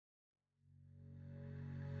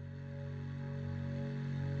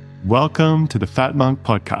Welcome to the Fat Monk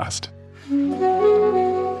Podcast.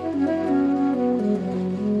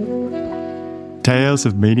 Tales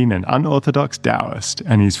of meeting an unorthodox Taoist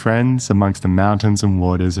and his friends amongst the mountains and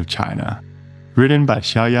waters of China. Written by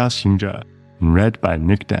Xiaoya Xingzhe and read by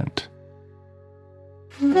Nick Dent.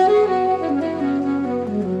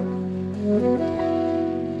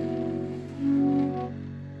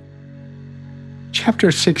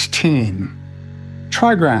 Chapter 16.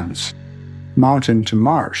 Trigrams, Mountain to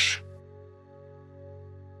Marsh.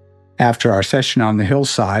 After our session on the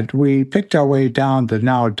hillside, we picked our way down the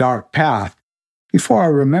now dark path before I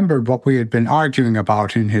remembered what we had been arguing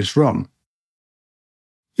about in his room.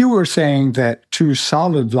 You were saying that two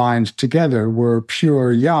solid lines together were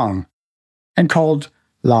pure yang, and called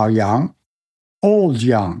Lao Yang, Old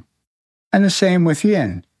Yang, and the same with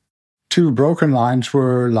Yin. Two broken lines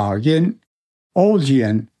were Lao Yin, Old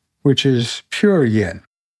Yin, which is pure Yin.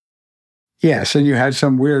 Yes, and you had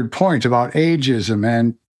some weird point about ageism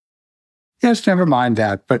and... Yes, never mind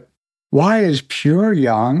that, but why is pure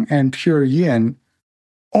Yang and pure Yin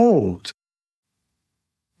old?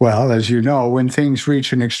 Well, as you know, when things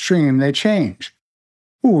reach an extreme, they change.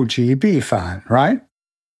 物极必反, right?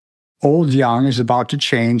 Old Yang is about to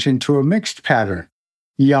change into a mixed pattern,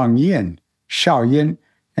 Young Yin, Xiao Yin,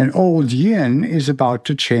 and Old Yin is about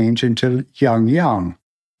to change into Young Yang,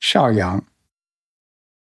 Xiao Yang.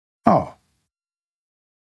 Oh.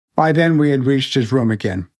 By then we had reached his room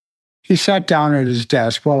again. He sat down at his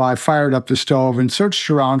desk while I fired up the stove and searched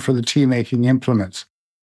around for the tea-making implements.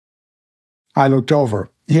 I looked over.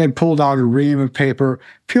 He had pulled out a ream of paper,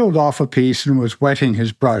 peeled off a piece, and was wetting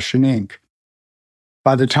his brush and ink.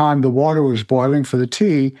 By the time the water was boiling for the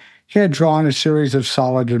tea, he had drawn a series of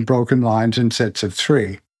solid and broken lines in sets of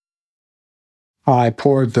 3. I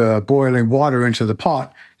poured the boiling water into the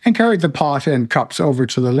pot and carried the pot and cups over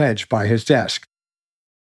to the ledge by his desk.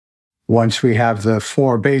 Once we have the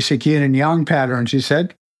 4 basic yin and yang patterns, he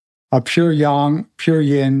said, a pure yang, pure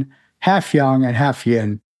yin, half yang, and half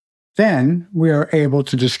yin, then we are able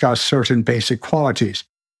to discuss certain basic qualities,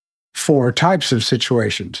 4 types of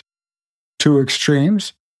situations, 2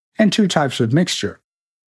 extremes, and 2 types of mixture.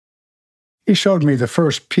 He showed me the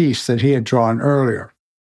first piece that he had drawn earlier,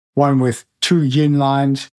 one with 2 yin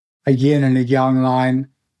lines, a yin and a yang line,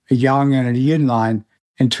 a yang and a yin line,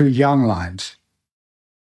 and 2 yang lines.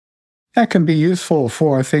 That can be useful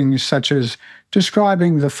for things such as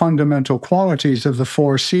describing the fundamental qualities of the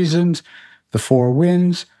 4 seasons, the 4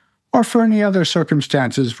 winds, or for any other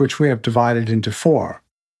circumstances which we have divided into 4.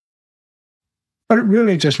 But it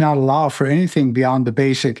really does not allow for anything beyond the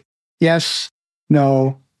basic yes,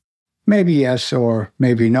 no, maybe yes, or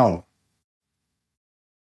maybe no.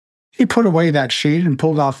 He put away that sheet and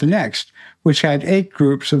pulled out the next, which had 8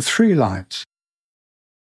 groups of 3 lines.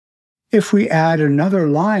 If we add another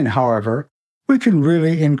line, however, we can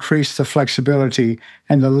really increase the flexibility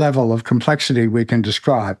and the level of complexity we can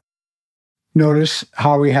describe. Notice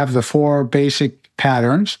how we have the 4 basic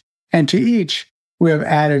patterns, and to each we have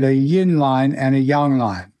added a yin line and a yang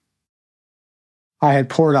line. I had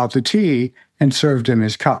poured out the tea and served him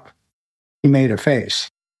his cup. He made a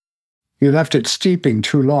face. You left it steeping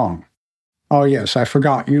too long. Oh yes, I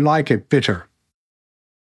forgot, you like it bitter.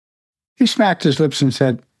 He smacked his lips and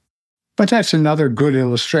said, but that's another good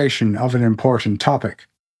illustration of an important topic.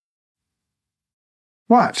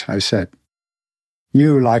 What? I said.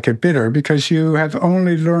 You like it bitter because you have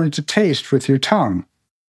only learned to taste with your tongue.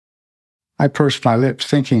 I pursed my lips,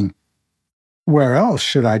 thinking, where else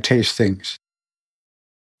should I taste things?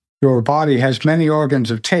 Your body has many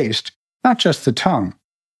organs of taste, not just the tongue.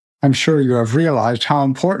 I'm sure you have realized how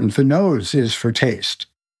important the nose is for taste.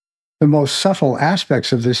 The most subtle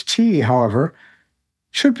aspects of this tea, however,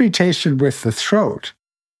 should be tasted with the throat.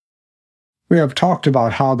 We have talked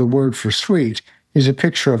about how the word for sweet is a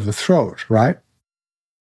picture of the throat, right?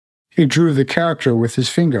 He drew the character with his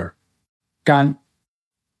finger. Gan.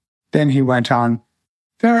 Then he went on,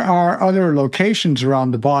 there are other locations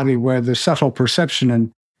around the body where the subtle perception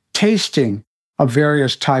and tasting of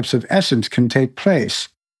various types of essence can take place.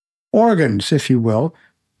 Organs, if you will,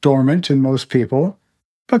 dormant in most people,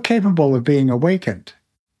 but capable of being awakened.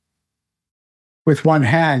 With one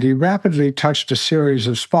hand, he rapidly touched a series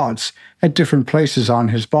of spots at different places on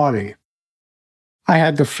his body. I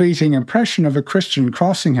had the fleeting impression of a Christian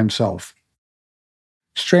crossing himself.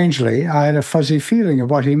 Strangely, I had a fuzzy feeling of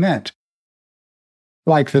what he meant,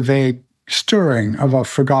 like the vague stirring of a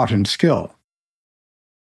forgotten skill.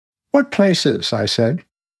 What places? I said.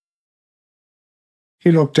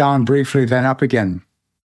 He looked down briefly, then up again.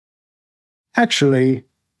 Actually,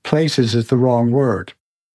 places is the wrong word.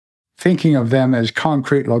 Thinking of them as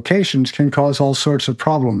concrete locations can cause all sorts of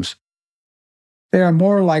problems. They are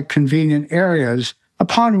more like convenient areas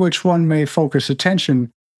upon which one may focus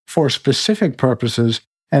attention for specific purposes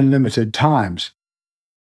and limited times.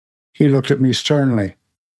 He looked at me sternly.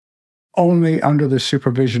 Only under the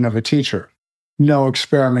supervision of a teacher. No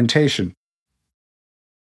experimentation.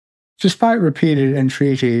 Despite repeated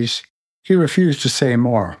entreaties, he refused to say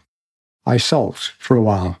more. I sulked for a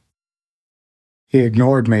while. He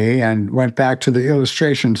ignored me and went back to the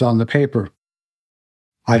illustrations on the paper.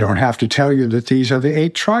 I don't have to tell you that these are the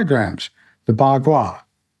 8 trigrams, the bagua.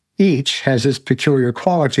 Each has its peculiar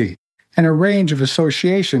quality and a range of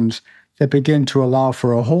associations that begin to allow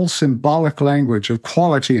for a whole symbolic language of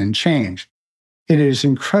quality and change. It is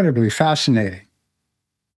incredibly fascinating.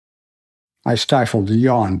 I stifled a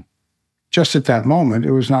yawn. Just at that moment,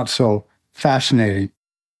 it was not so fascinating.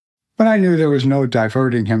 But I knew there was no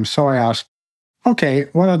diverting him, so I asked, okay,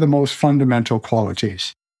 what are the most fundamental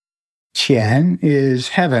qualities? Qian is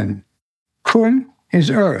heaven. Kun is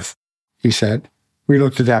earth, he said. We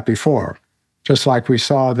looked at that before, just like we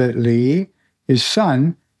saw that Li is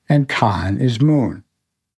sun and Kan is moon.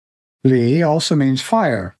 Li also means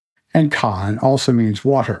fire, and Kan also means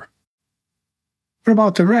water. What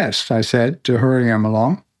about the rest? I said, to hurry him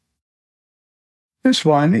along. This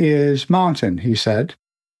one is mountain, he said,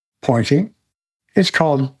 pointing. It's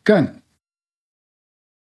called Gun.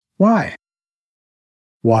 Why?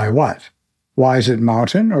 Why what? Why is it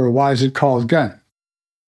mountain, or why is it called Gun?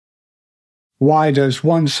 Why does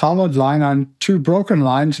one solid line on 2 broken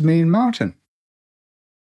lines mean mountain?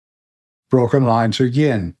 Broken lines are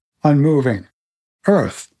yin, unmoving.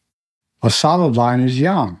 Earth. A solid line is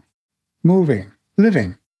yang, moving,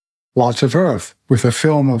 living. Lots of earth, with a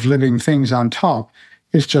film of living things on top,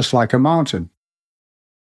 is just like a mountain.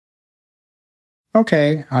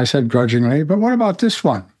 Okay, I said grudgingly, but what about this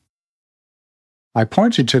one? I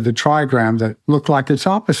pointed to the trigram that looked like its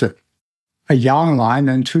opposite, a yang line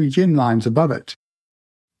and 2 yin lines above it.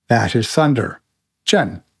 That is thunder,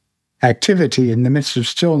 Zhen, activity in the midst of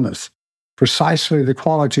stillness, precisely the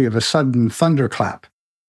quality of a sudden thunderclap.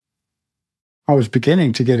 I was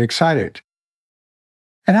beginning to get excited.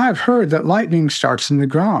 And I've heard that lightning starts in the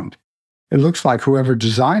ground. It looks like whoever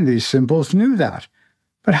designed these symbols knew that.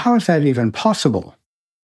 But how is that even possible?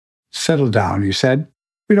 Settle down, he said.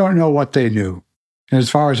 We don't know what they knew. And as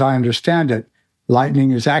far as I understand it,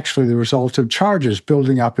 lightning is actually the result of charges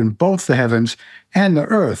building up in both the heavens and the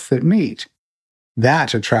earth that meet.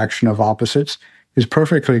 That attraction of opposites is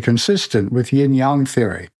perfectly consistent with yin-yang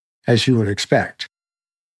theory, as you would expect.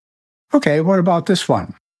 Okay, what about this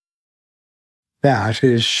one? That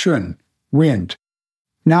is shun, wind.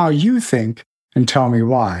 Now you think and tell me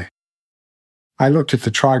why. I looked at the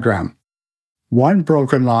trigram. 1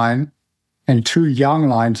 broken line and 2 yang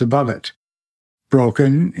lines above it.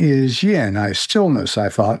 Broken is yin, stillness, I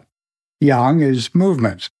thought. Yang is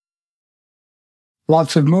movement.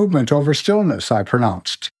 Lots of movement over stillness, I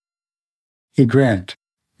pronounced. He grinned.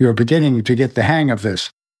 You're beginning to get the hang of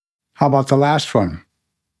this. How about the last one?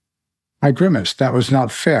 I grimaced. That was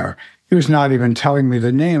not fair. He was not even telling me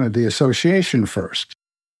the name of the association first.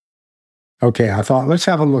 Okay, I thought, let's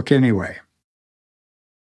have a look anyway.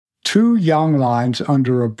 2 yang lines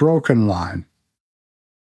under a broken line.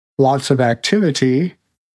 Lots of activity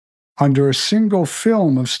under a single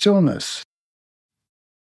film of stillness.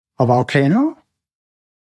 A volcano?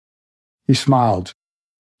 He smiled.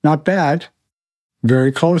 Not bad.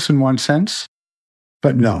 Very close in one sense.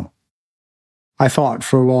 But no. I thought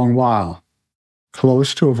for a long while.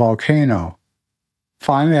 Close to a volcano.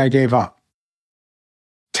 Finally, I gave up.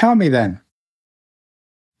 Tell me then.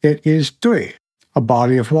 It is Dui, a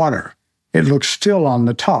body of water. It looks still on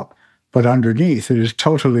the top, but underneath it is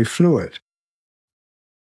totally fluid.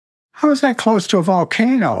 How is that close to a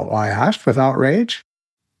volcano? I asked with outrage.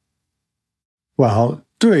 Well,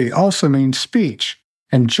 Dui also means speech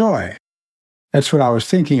and joy. That's what I was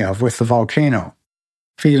thinking of with the volcano.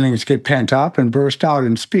 Feelings get pent up and burst out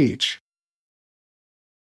in speech.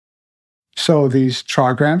 So these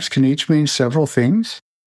trigrams can each mean several things?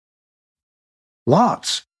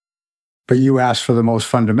 Lots. But you asked for the most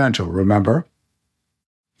fundamental, remember?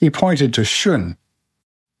 He pointed to shun.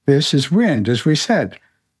 This is wind, as we said,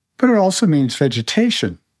 but it also means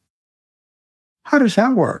vegetation. How does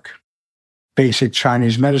that work? Basic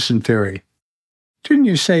Chinese medicine theory. Didn't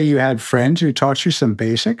you say you had friends who taught you some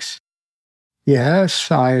basics? Yes,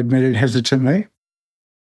 I admitted hesitantly.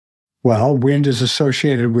 Well, wind is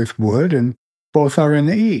associated with wood, and both are in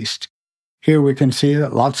the east. Here we can see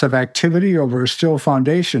that lots of activity over a still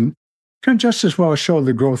foundation can just as well show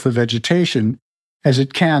the growth of vegetation as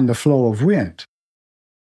it can the flow of wind.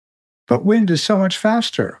 but wind is so much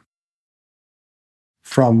faster.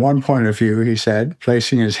 From one point of view, he said,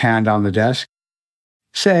 placing his hand on the desk,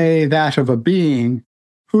 say that of a being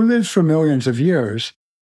who lives for millions of years,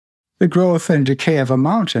 the growth and decay of a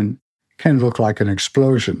mountain can look like an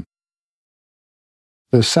explosion.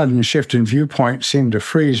 The sudden shift in viewpoint seemed to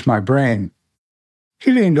freeze my brain.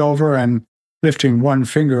 He leaned over and, lifting one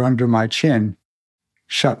finger under my chin,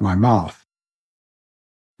 shut my mouth.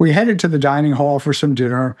 We headed to the dining hall for some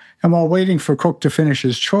dinner, and while waiting for Cook to finish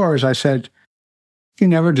his chores, I said, "You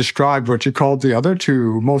never described what you called the other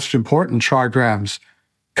two most important trigrams,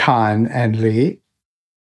 Khan and Li."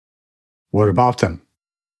 "What about them?"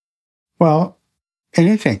 "Well,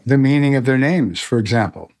 anything, the meaning of their names, for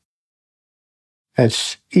example."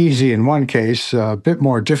 "It's easy in one case, a bit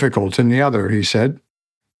more difficult in the other," he said,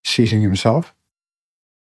 seating himself.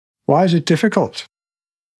 "Why is it difficult?"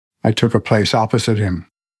 I took a place opposite him.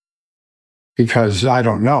 "Because I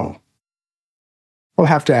don't know. We'll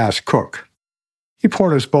have to ask Cook." He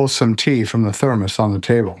poured us both some tea from the thermos on the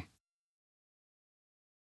table.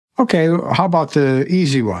 "Okay, how about the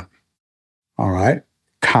easy one?" "All right.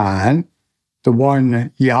 Khan, the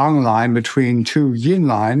one yang line between two yin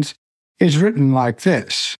lines, is written like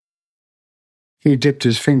this." He dipped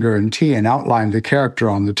his finger in tea and outlined the character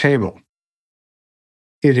on the table.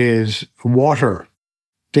 "It is water,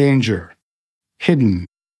 danger, hidden."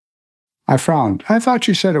 I frowned. "I thought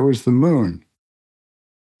you said it was the moon."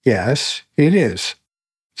 "Yes, it is.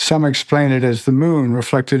 Some explain it as the moon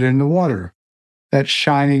reflected in the water, that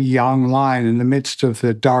shiny yang line in the midst of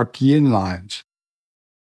the dark yin lines."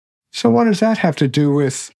 "So what does that have to do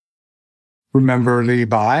with—" "Remember Li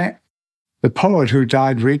Bai, the poet who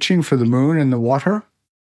died reaching for the moon and the water?"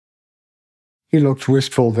 He looked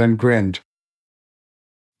wistful, then grinned.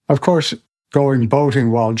 "Of course, going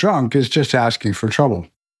boating while drunk is just asking for trouble.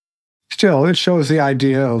 Still, it shows the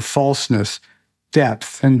idea of falseness,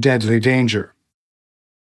 depth, and deadly danger."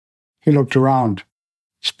 He looked around.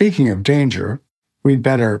 "Speaking of danger, we'd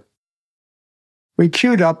better—" We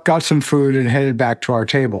queued up, got some food, and headed back to our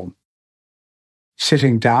table.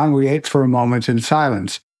 Sitting down, we ate for a moment in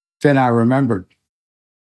silence. Then I remembered.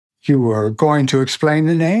 "You were going to explain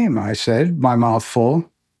the name," I said, my mouth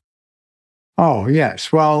full. "Oh,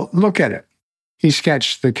 yes. Well, look at it." He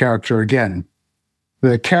sketched the character again.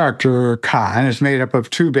 The character Khan is made up of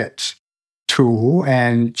two bits, Tu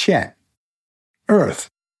and Qian, earth,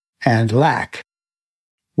 and lack.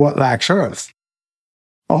 What lacks earth?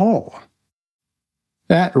 Oh.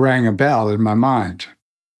 That rang a bell in my mind.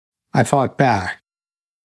 I thought back.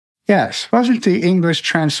 Yes, wasn't the English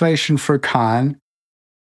translation for Khan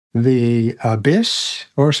the abyss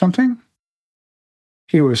or something?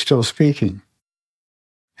 He was still speaking.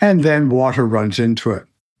 "And then water runs into it.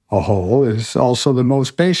 A hole is also the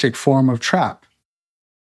most basic form of trap."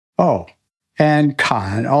 "Oh, and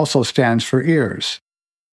Khan also stands for ears."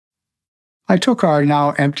 I took our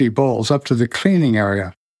now empty bowls up to the cleaning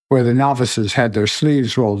area, where the novices had their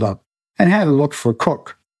sleeves rolled up, and had a look for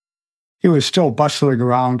Cook. He was still bustling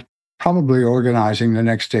around, probably organizing the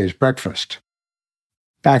next day's breakfast.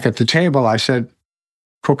 Back at the table, I said,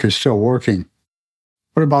 "Cook is still working.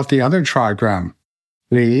 What about the other trigram,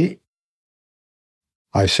 Li?"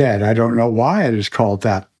 I said, "I don't know why it is called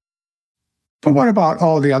that." "But what about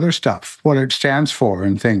all the other stuff, what it stands for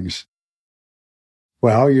and things?"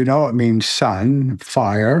 "Well, you know it means sun,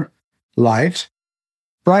 fire, light,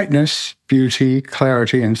 brightness, beauty,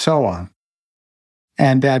 clarity, and so on.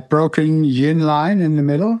 And that broken yin line in the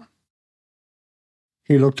middle?"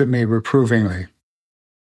 He looked at me reprovingly.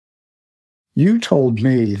 "You told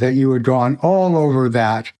me that you had gone all over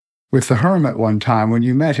that with the hermit one time when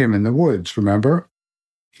you met him in the woods, remember?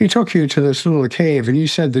 He took you to this little cave, and you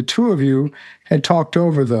said the two of you had talked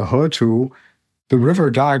over the Hetu, the river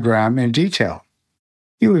diagram, in detail.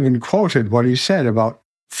 You even quoted what he said about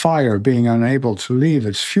fire being unable to leave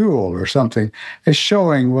its fuel or something, as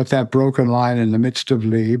showing what that broken line in the midst of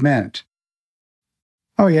Li meant."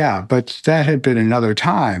 "Oh, yeah, but that had been another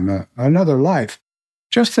time, another life."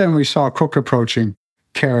 Just then we saw Cook approaching,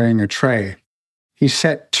 carrying a tray. He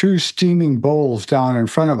set 2 steaming bowls down in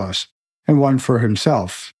front of us, and one for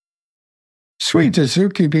himself. "Sweet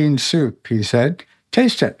azuki bean soup," he said.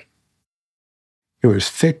 "Taste it." It was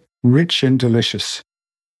thick, rich, and delicious.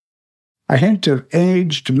 "A hint of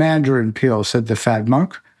aged mandarin peel," said the fat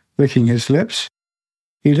monk, licking his lips.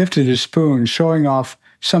 He lifted his spoon, showing off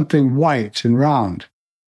something white and round.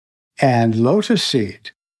 "And lotus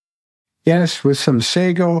seed." "Yes, with some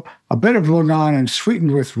sago, a bit of lungan, and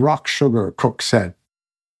sweetened with rock sugar," Cook said.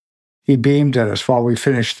 He beamed at us while we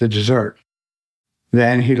finished the dessert.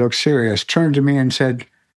 Then he looked serious, turned to me and said,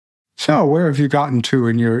 So, where have you gotten to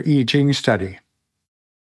in your I Ching study?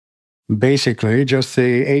 Basically, just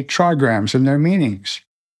the 8 trigrams and their meanings,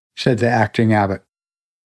 said the acting abbot.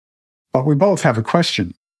 But we both have a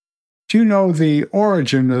question. Do you know the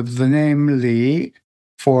origin of the name Li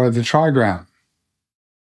for the trigram?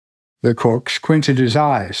 The cook squinted his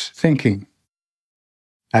eyes, thinking.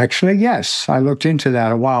 Actually, yes, I looked into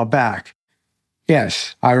that a while back.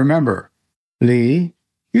 Yes, I remember. Li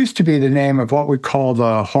used to be the name of what we call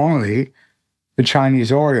the Hongli, the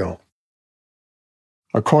Chinese Oriole.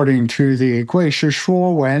 According to the Guishi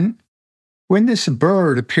Shuo when this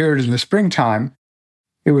bird appeared in the springtime,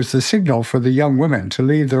 it was the signal for the young women to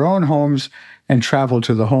leave their own homes and travel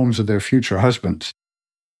to the homes of their future husbands.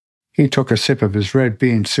 He took a sip of his red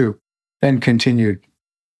bean soup, then continued.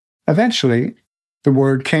 Eventually, the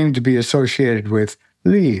word came to be associated with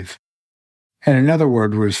leave, and another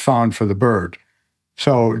word was found for the bird.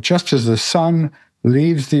 So just as the sun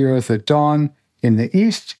leaves the earth at dawn in the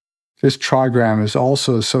east, this trigram is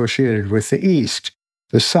also associated with the east,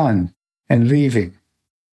 the sun, and leaving.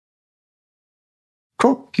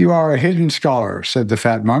 Cook, you are a hidden scholar, said the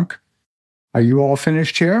fat monk. Are you all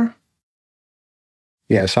finished here?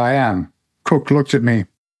 Yes, I am. Cook looked at me.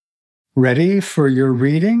 Ready for your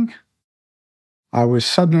reading? I was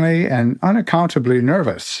suddenly and unaccountably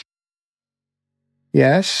nervous.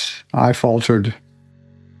 Yes, I faltered.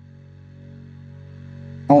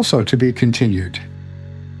 Also to be continued.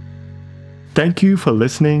 Thank you for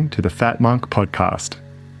listening to the Fat Monk podcast,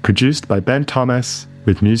 produced by Ben Thomas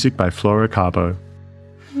with music by Flora Carbo.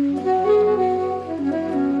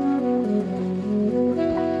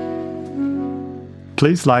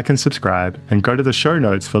 Please like and subscribe and go to the show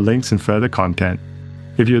notes for links and further content.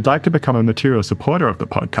 If you would like to become a material supporter of the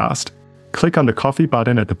podcast, click on the coffee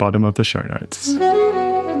button at the bottom of the show notes.